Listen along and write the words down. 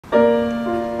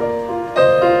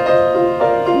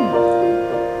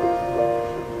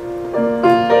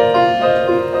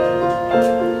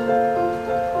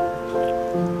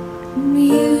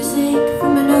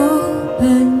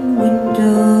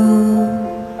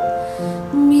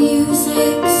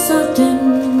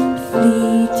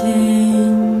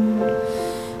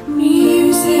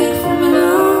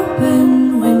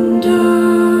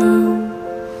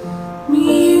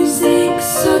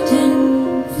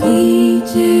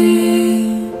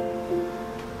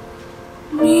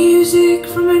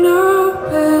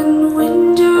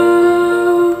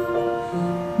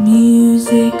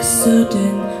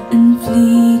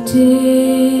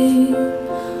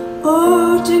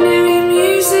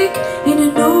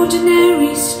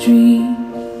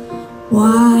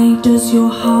does your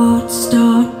heart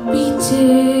start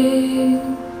beating?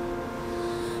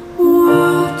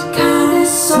 What can a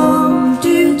song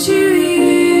do to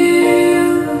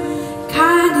you?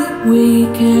 Can it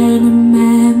waken a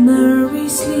memory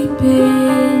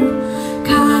sleeping?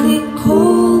 Can it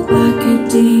call back a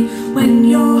day when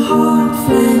your heart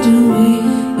fled away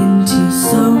into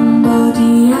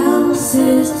somebody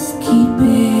else's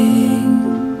keeping?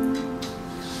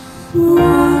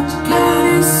 What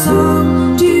can a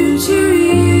song do to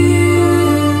you?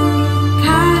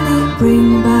 Can it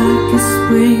bring back a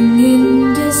spring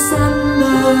in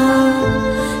December?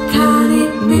 Can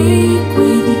it make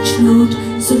with each note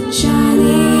such an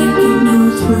aching no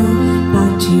throat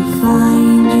that you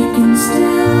find you can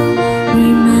still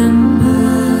remember?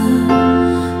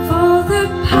 For the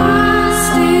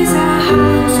past is a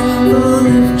house full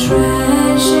of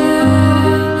treasure.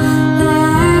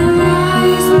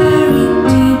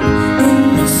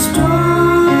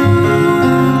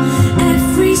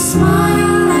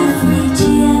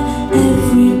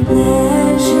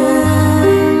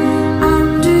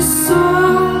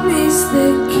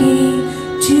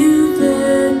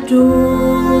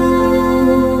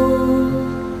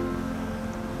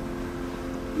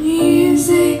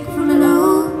 Music from an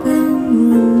open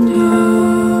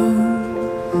window,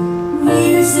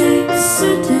 music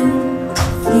sudden,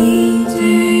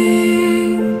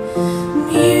 fleeting.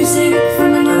 Music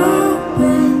from an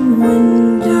open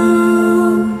window,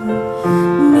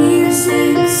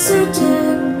 music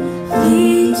sudden,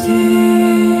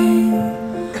 fleeting.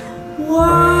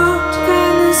 What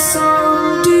can a song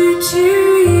do to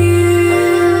you?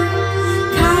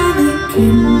 Can it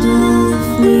kindle the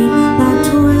flame that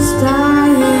was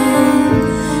dying,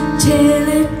 till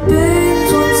it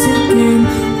burns once again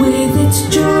with its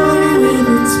joy, with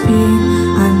its pain,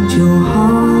 and your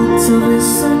heart's of a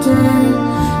sudden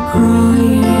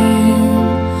crying?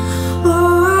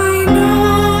 Oh, I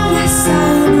know, yes I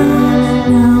know,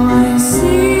 now I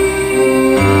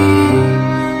see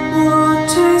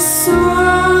what a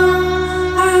song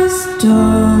has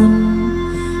done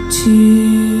to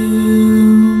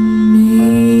me.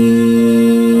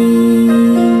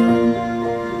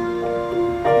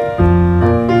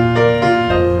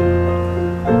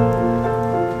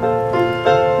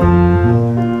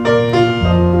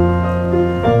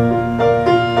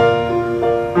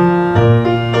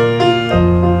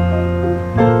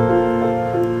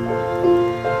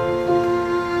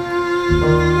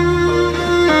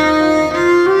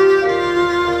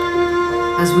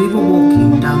 As we were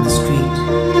walking down the street,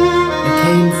 there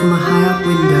came from a high-up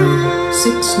window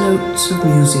 6 notes of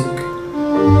music.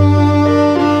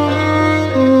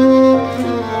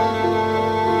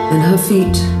 Then her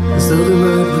feet, as though the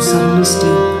road was suddenly steep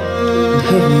and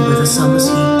heavy with a summer's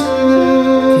heat,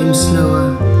 came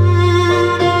slower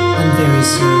and very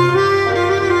slow.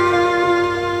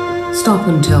 Stop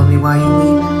and tell me why you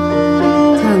weep.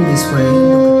 Turn this way and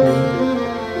look at me.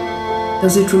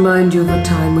 Does it remind you of a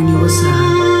time when you were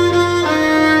sad?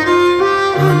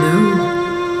 Oh no,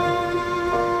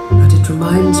 but it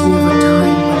reminds me of a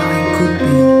time when I could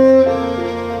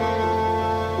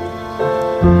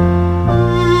be.